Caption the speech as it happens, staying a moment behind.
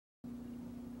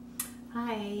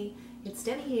Hi, it's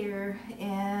Debbie here,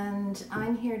 and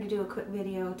I'm here to do a quick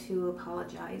video to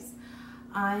apologize.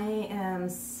 I am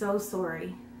so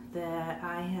sorry that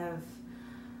I have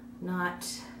not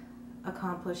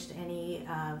accomplished any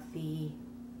of the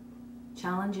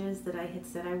challenges that I had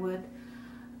said I would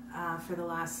for the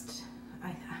last,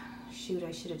 I should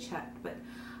have checked, but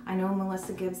I know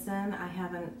Melissa Gibson, I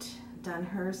haven't done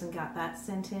hers and got that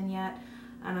sent in yet,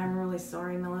 and I'm really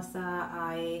sorry, Melissa.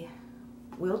 I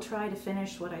will try to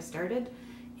finish what I started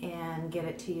and get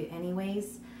it to you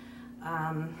anyways.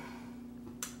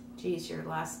 Geez, your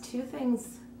last two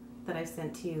things that I've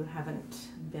sent to you haven't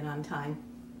been on time.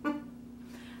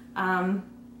 And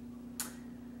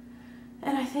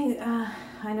I think,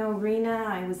 I know Rena,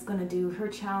 I was going to do her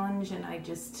challenge, and I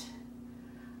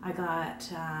got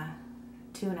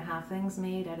 2.5 things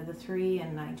made out of the 3,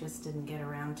 and I just didn't get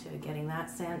around to getting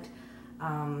that sent.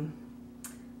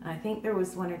 I think there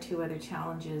was 1 or 2 other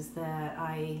challenges that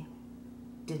I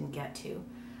didn't get to.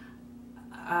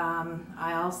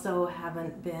 I also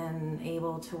haven't been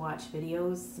able to watch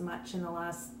videos much in the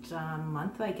last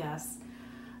month, I guess,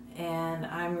 and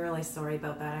I'm really sorry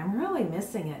about that. I'm really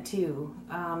missing it too.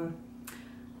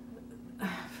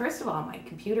 First of all, my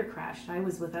computer crashed. I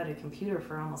was without a computer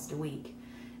for almost a week,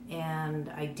 and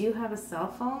I do have a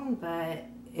cell phone, but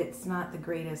it's not the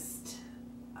greatest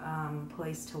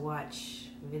place to watch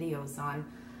videos on.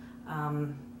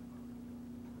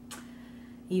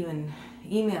 Even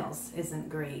emails isn't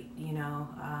great, you know.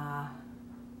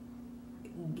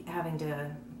 Having to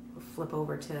flip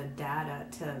over to data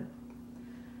to,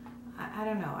 I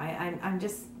don't know, I'm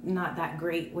just not that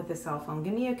great with a cell phone.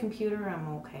 Give me a computer, I'm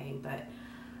okay, but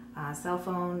cell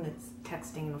phone, it's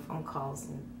texting and phone calls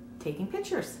and taking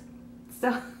pictures.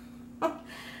 So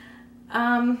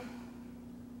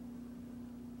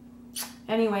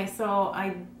anyway, so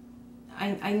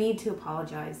I need to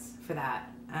apologize for that.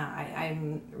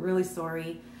 I'm really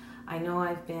sorry. I know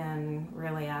I've been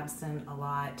really absent a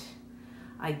lot.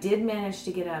 I did manage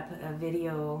to get up a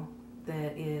video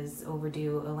that is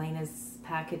overdue. Elena's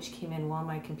package came in while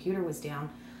my computer was down.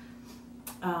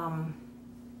 And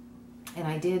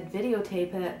I did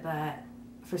videotape it, but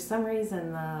for some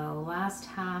reason the last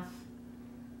half,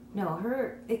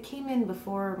 it came in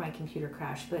before my computer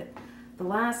crashed, but the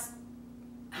last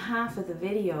half of the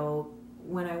video,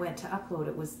 when I went to upload,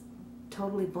 it was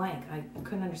totally blank. I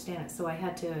couldn't understand it, so I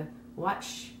had to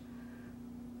watch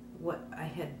what I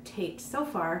had taped so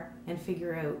far and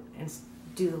figure out and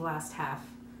do the last half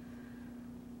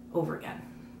over again.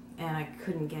 And I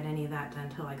couldn't get any of that done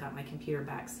until I got my computer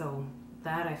back, so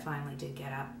that I finally did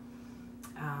get up.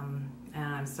 And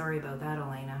I'm sorry about that,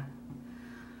 Elena.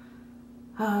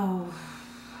 Oh,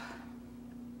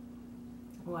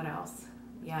 what else?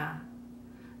 Yeah.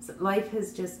 So life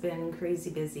has just been crazy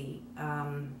busy.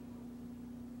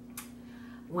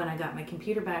 When I got my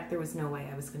computer back, there was no way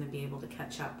I was going to be able to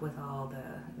catch up with all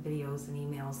the videos and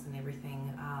emails and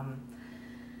everything.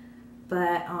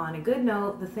 But on a good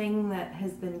note, the thing that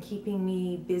has been keeping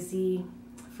me busy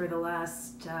for the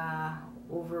last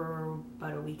over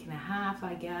about a week and a half,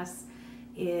 I guess,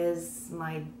 is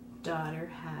my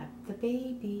daughter had the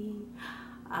baby.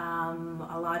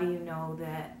 A lot of you know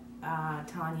that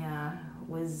Tanya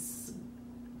was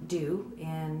due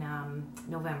in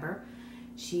November.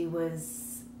 She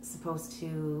was supposed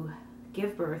to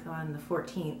give birth on the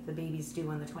 14th. The baby's due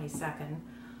on the 22nd,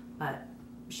 but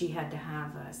she had to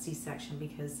have a C-section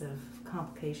because of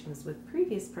complications with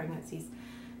previous pregnancies.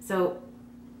 So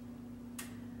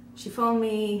she phoned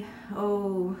me, it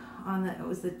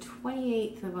was the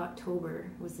 28th of October,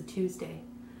 it was the Tuesday,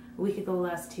 a week ago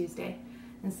last Tuesday,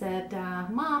 and said,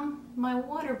 Mom, my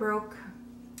water broke.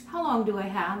 How long do I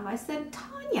have? I said,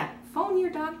 Tanya, phone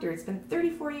your doctor. It's been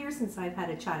 34 years since I've had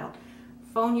a child.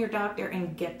 Phone your doctor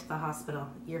and get to the hospital.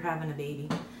 You're having a baby.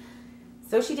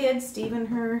 So she did. Steve and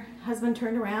her husband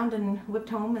turned around and whipped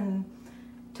home and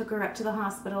took her up to the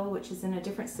hospital, which is in a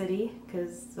different city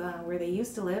because where they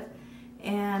used to live.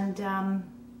 And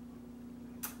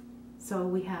so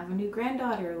we have a new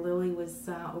granddaughter. Lily was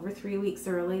over 3 weeks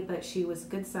early, but she was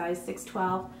good size,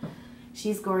 6'12".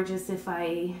 She's gorgeous if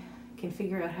I can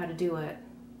figure out how to do it.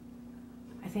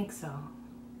 I think so.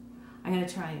 I'm going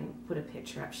to try and put a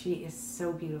picture up. She is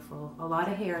so beautiful. A lot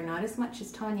of hair, not as much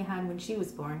as Tanya had when she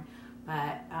was born,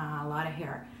 but a lot of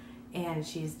hair. And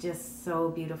she's just so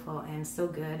beautiful and so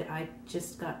good. I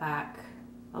just got back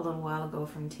a little while ago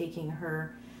from taking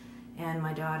her and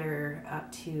my daughter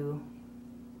up to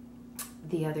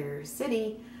the other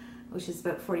city, which is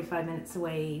about 45 minutes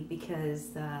away, because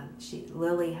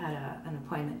Lily had an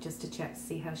appointment just to check to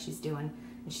see how she's doing,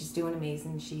 and she's doing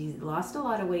amazing. She lost a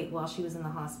lot of weight while she was in the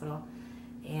hospital,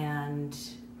 and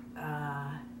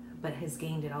but has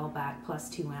gained it all back plus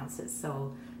 2 ounces.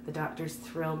 So the doctor's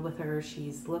thrilled with her.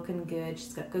 She's looking good.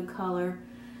 She's got good color.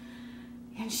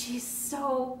 And she's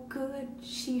so good.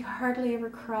 She hardly ever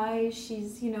cries.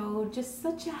 She's, you know, just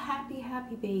such a happy,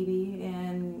 happy baby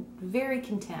and very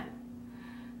content.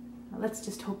 Let's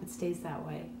just hope it stays that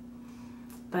way.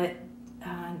 But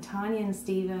Tanya and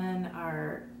Stephen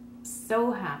are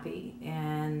so happy.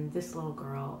 And this little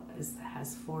girl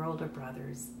has 4 older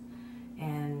brothers.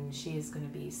 And she is going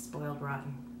to be spoiled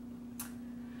rotten.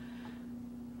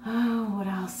 Oh, what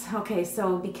else? Okay,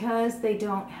 so because they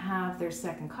don't have their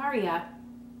second car yet,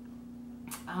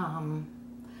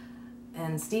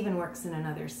 and Stephen works in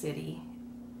another city,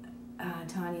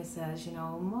 Tanya says, you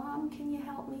know, Mom, can you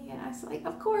help me? And I was like,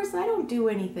 of course, I don't do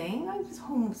anything. I'm just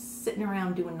home sitting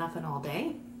around doing nothing all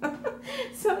day.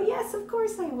 So yes, of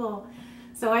course I will.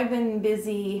 So I've been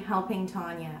busy helping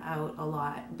Tanya out a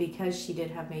lot because she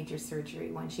did have major surgery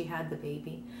when she had the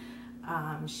baby.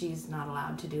 She's not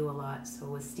allowed to do a lot. So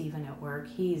with Stephen at work,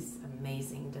 he's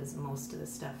amazing, does most of the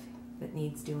stuff that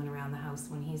needs doing around the house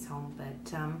when he's home.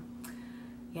 But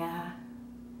yeah.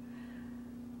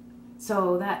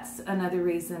 So that's another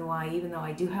reason why, even though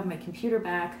I do have my computer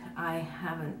back, I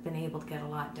haven't been able to get a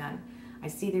lot done. I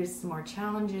see there's some more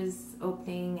challenges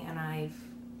opening, and I'd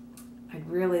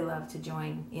really love to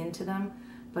join into them,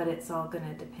 but it's all going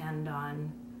to depend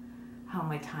on how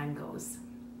my time goes.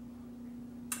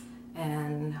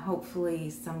 And hopefully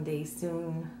someday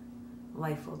soon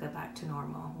life will get back to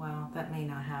normal. Well, that may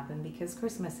not happen because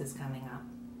Christmas is coming up.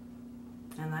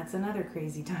 And that's another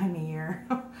crazy time of year.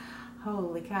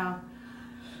 Holy cow.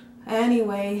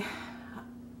 Anyway,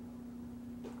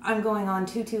 I'm going on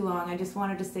too long. I just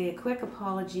wanted to say a quick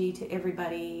apology to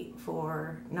everybody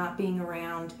for not being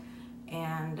around,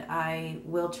 and I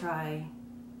will try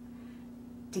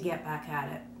to get back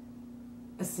at it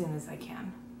as soon as I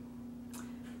can.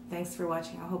 Thanks for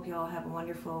watching. I hope you all have a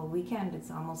wonderful weekend. It's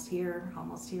almost here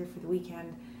for the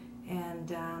weekend.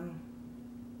 And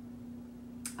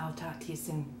I'll talk to you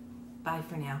soon. Bye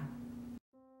for now.